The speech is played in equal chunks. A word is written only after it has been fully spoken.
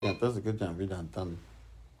Entends ce que tu as envie d'entendre.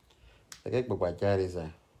 C'est quelque papachari, ça.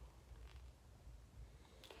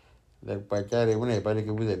 Le papachari, vous n'avez pas dit que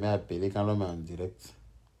vous aimez appeler quand l'homme est en direct.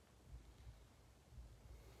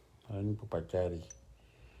 Une papachari.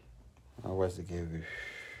 On voit ce qu'elle veut.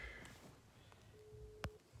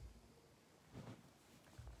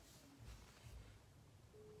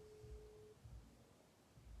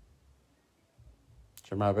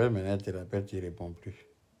 Je m'appelle maintenant, tu rappelles, tu ne réponds plus.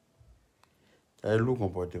 Tu as un lourd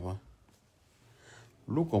comportement.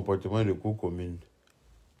 Lourd comportement de cours commune.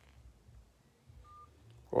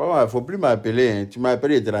 Il ne faut plus m'appeler. Hein. Tu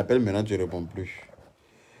m'appelles, je te rappelle, maintenant tu ne réponds plus.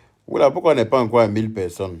 Oula, pourquoi on n'est pas encore à 1000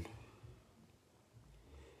 personnes?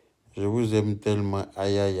 Je vous aime tellement.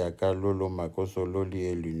 Aya, Yaka, Lolo, Makoso, Loli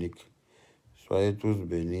est l'unique. Soyez tous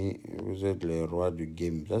bénis. Vous êtes les rois du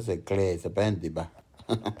game. Ça, c'est clair. Ce n'est pas un débat.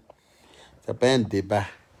 Ce n'est pas un débat.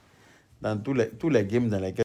 Dans tous les games dans lesquels